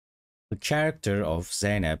The character of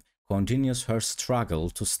Zeynep continues her struggle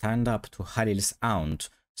to stand up to Halil's aunt's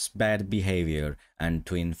bad behavior and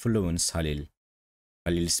to influence Halil.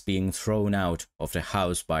 Halil's being thrown out of the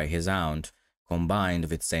house by his aunt, combined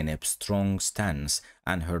with Zeynep's strong stance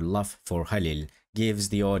and her love for Halil, gives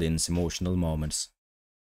the audience emotional moments.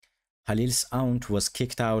 Halil's aunt was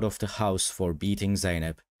kicked out of the house for beating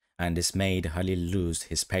Zeynep, and this made Halil lose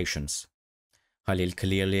his patience. Halil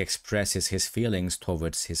clearly expresses his feelings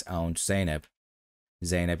towards his aunt Zeynep.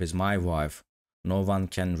 Zeynep is my wife. No one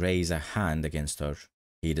can raise a hand against her.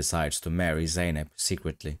 He decides to marry Zeynep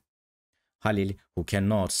secretly. Halil, who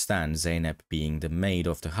cannot stand Zeynep being the maid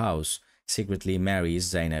of the house, secretly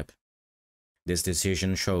marries Zeynep. This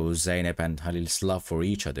decision shows Zeynep and Halil's love for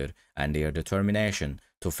each other and their determination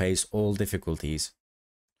to face all difficulties.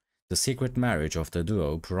 The secret marriage of the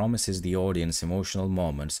duo promises the audience emotional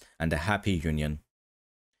moments and a happy union.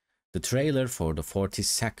 The trailer for the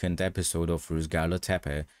 42nd episode of Ruzgarli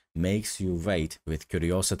Tepe makes you wait with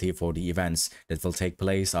curiosity for the events that will take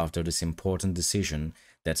place after this important decision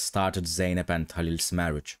that started Zeynep and Halil's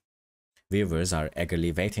marriage. Viewers are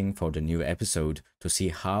eagerly waiting for the new episode to see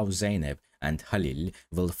how Zeynep and Halil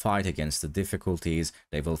will fight against the difficulties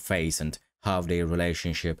they will face and how their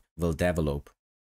relationship will develop.